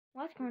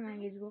What's going on,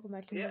 guys? Welcome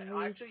back to Yeah, my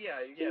video. actually, yeah,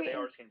 they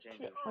always can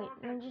change it. Wait,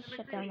 let me just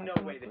shut down my No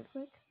phone way real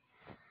quick.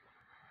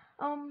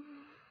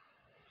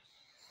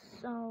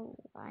 So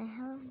I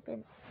haven't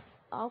been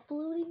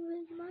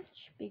uploading as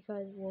much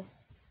because, well,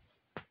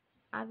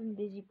 I've been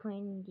busy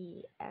playing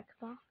the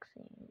Xbox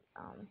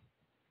and,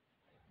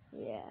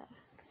 yeah.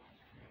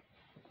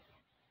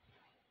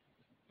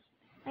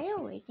 Are you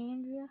awake,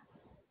 Andrea?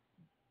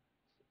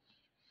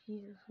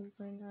 She's asleep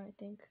right now, I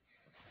think.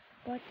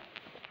 But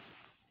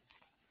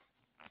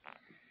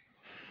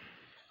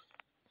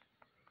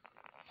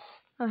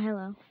oh,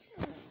 hello.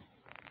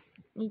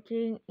 You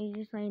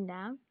just laying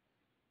down?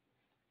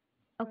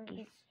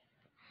 Okay.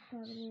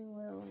 Having a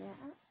little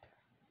nap.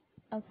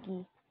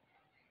 Okay.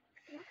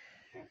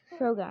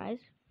 So, guys,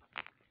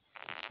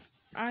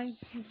 I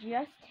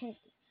just hit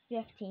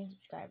 15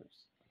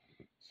 subscribers.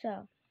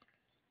 So,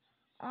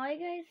 all you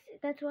guys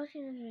that's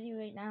watching this video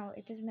right now,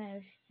 it doesn't matter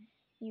if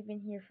you've been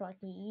here for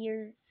like a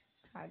year,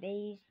 5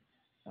 days,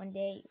 1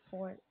 day,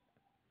 4,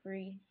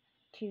 3,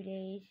 2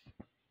 days,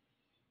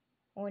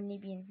 or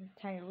maybe an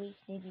entire week,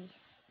 maybe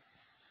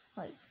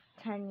like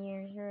 10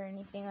 years or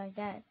anything like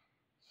that.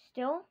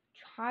 Still,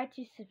 try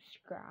to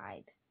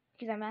subscribe,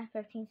 because I'm at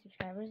 15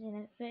 subscribers,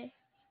 and if it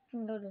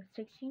can go to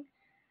 16,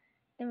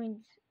 that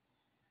means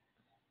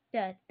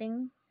that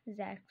thing is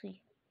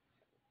actually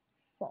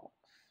false.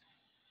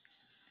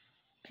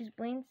 Because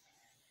Blaine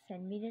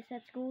sent me this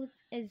at school,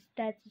 is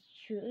that's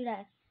true,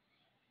 that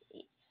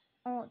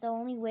the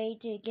only way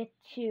to get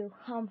to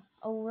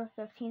over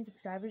 15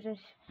 subscribers is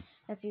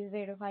if you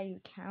verify your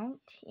account,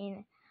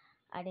 and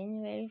I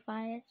didn't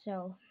verify it,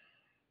 so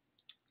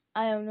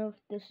I don't know if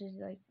this is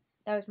like,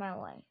 that was my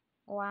like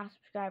last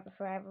subscriber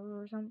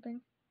forever or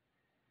something.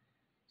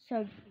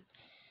 So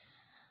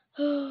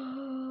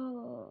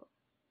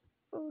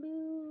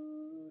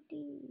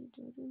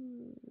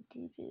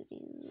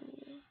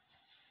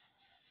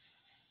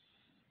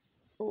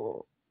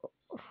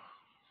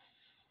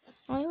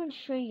I want to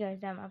show you guys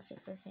that I'm up to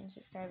 15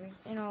 subscribers,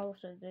 and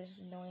also this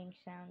annoying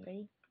sound.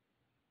 Ready?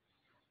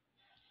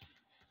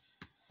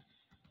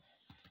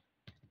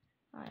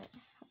 Alright,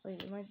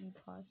 wait, it might be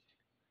paused.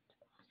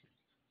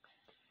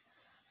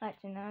 Alright,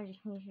 so now I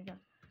just need to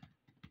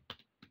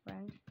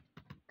friend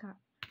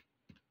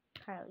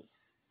Kylie.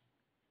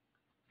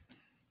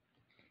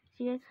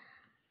 See guys?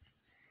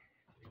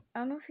 I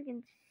don't know if you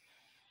can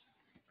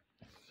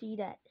see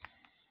that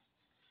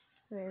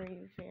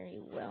very, very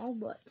well,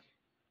 but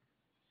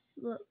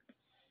look.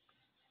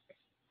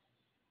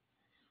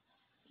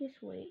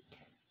 Just wait.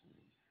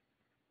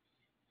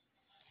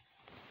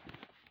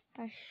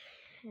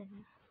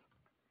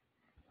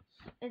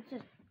 It's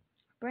just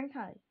Brent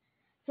Kylie.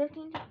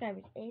 15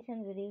 subscribers,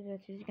 87 videos,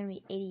 which is going to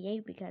be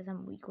 88 because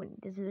I'm recording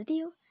this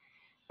video.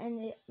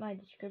 And my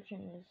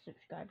description is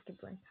subscribe to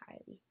Brent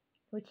Kylie,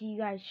 which you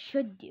guys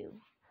should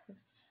do.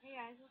 Hey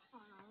guys, what's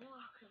going on?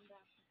 Welcome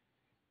back.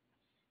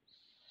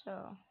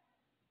 So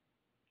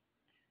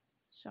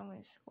I'm going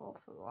to scroll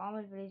through all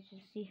my videos to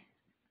see.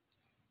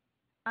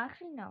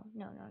 Actually, no.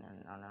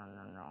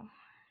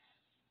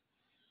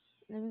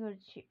 Let me go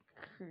to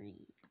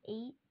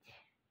create,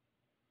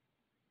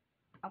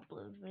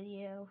 upload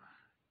video.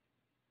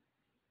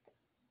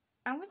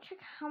 I'm going to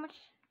check how much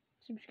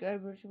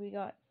subscribers we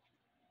got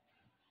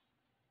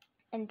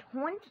in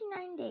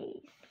 29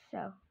 days.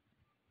 So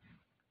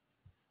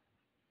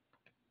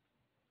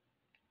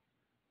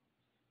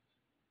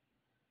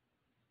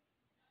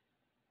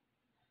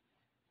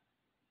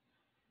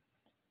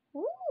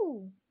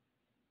ooh.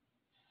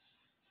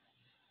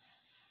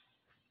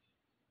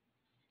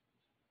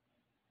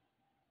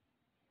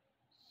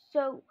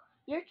 So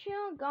your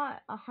channel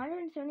got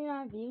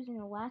 179 views in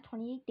the last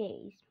 28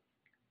 days.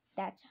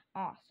 That's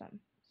awesome.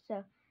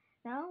 So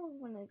now I'm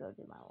gonna go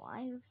to my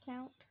live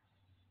account.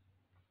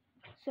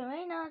 So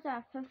right now it's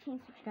at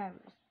 15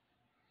 subscribers.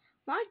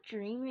 My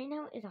dream right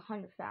now is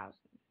 100,000.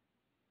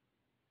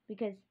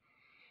 Because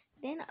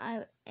then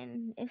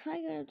if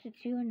I go to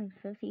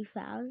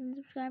 250,000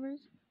 subscribers,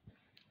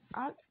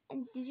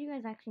 and did you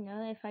guys actually know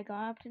that if I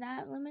got up to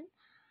that limit,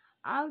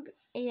 I would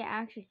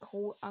actually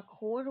a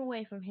quarter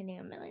away from hitting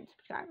 1 million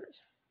subscribers.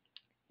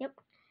 Yep.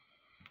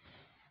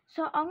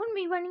 So I'm gonna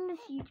be running this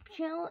YouTube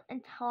channel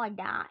until I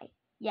die.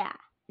 Yeah,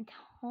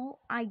 until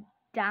I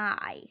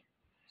die.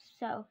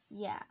 So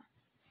yeah,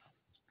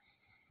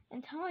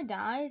 until I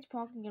die, it's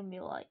probably gonna be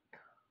like,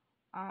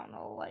 I don't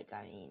know, like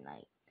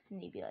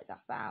maybe like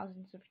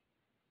 1,000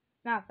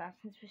 not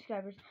 1,000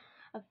 subscribers,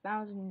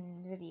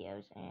 1,000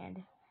 videos,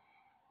 and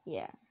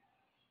yeah.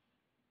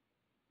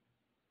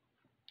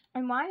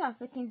 And why I got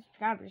 15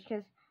 subscribers?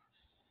 Because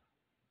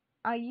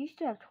I used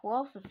to have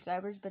 12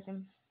 subscribers, but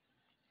then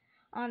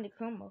on the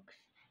Chromebooks,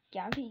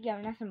 Gabby,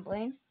 Gavin, and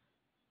Blaine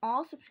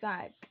all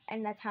subscribed,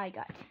 and that's how I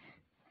got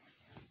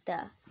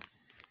the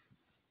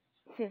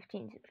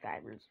 15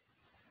 subscribers.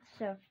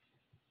 So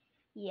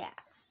yeah.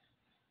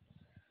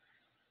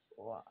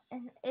 Well,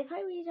 and if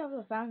I reach over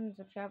 1,000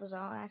 subscribers,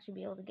 I'll actually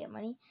be able to get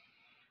money,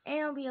 and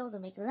I'll be able to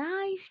make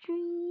live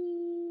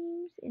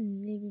streams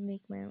and maybe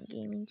make my own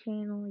gaming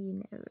channel.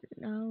 You never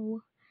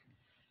know.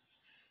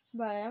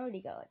 But I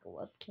already got like a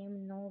webcam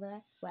and all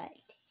that. But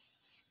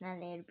now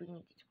they had to bring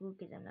it to school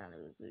because I'm not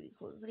able to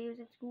record videos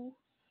at school.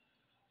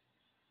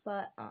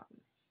 But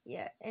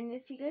yeah. And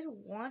if you guys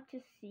want to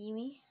see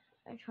me,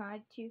 I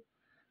tried to,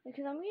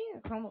 because I'm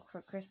getting a Chromebook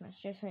for Christmas.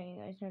 Just so you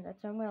guys know that.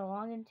 So I'm gonna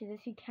log into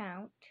this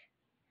account,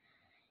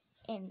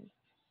 and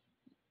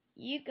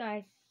you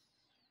guys,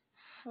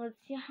 let's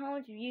see how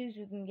much views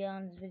we can get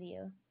on this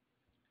video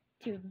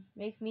to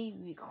make me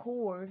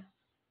record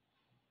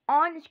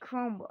on this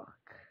Chromebook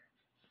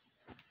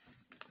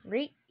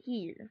right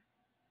here.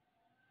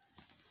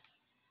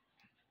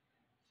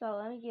 So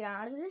let me get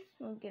out of this.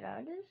 We'll get out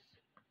of this.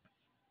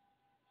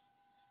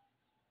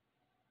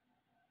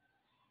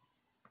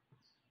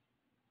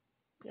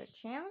 Your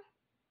channel.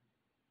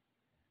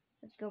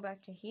 Let's go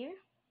back to here.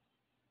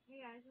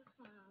 Hey guys, what's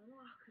going on?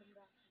 Welcome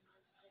back to my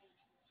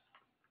video.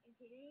 In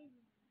today's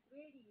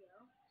video,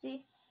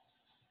 See?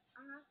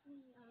 I'm not doing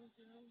like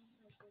the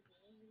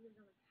game videos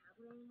on my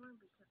tablet anymore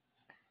because.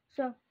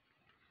 So,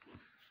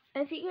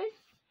 if you guys,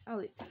 oh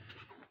wait,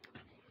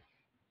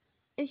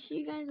 if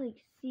you guys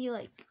like see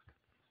like,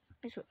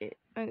 this way,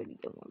 I'm gonna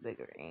get more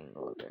bigger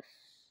angle of this.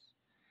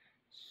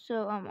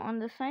 So on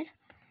this side,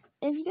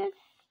 if you guys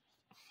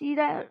see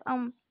that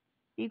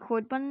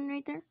record button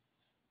right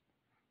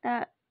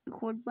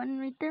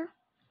there,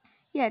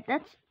 yeah,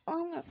 that's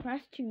all I'm gonna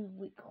press to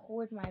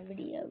record my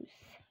videos.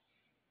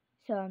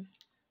 So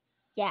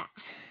yeah,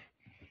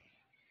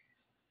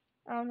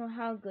 I don't know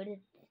how good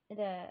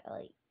the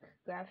like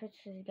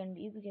graphics is gonna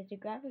be, because the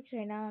graphics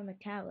right now on my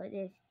tablet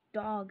is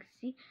dog.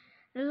 See,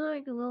 there's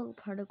like a little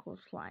particles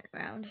flying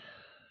around.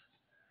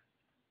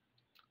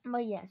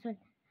 But yeah, so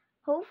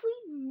hopefully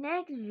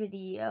next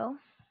video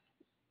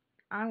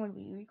I'm gonna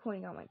be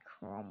recording on my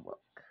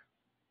Chromebook.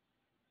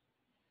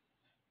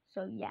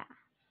 So yeah.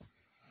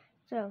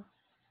 So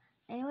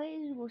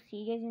anyways, we'll see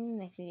you guys in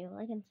the next video.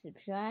 Like and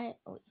subscribe.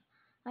 Oh wait,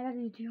 I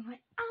gotta do my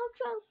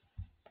outro.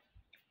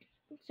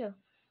 So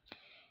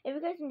if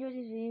you guys enjoyed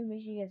this video,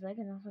 make sure you guys like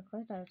and also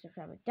click that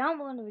subscribe button down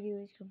below in the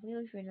video. It's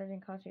completely free, it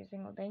doesn't cost you a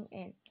single thing.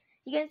 And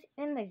see you guys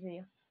in the next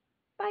video.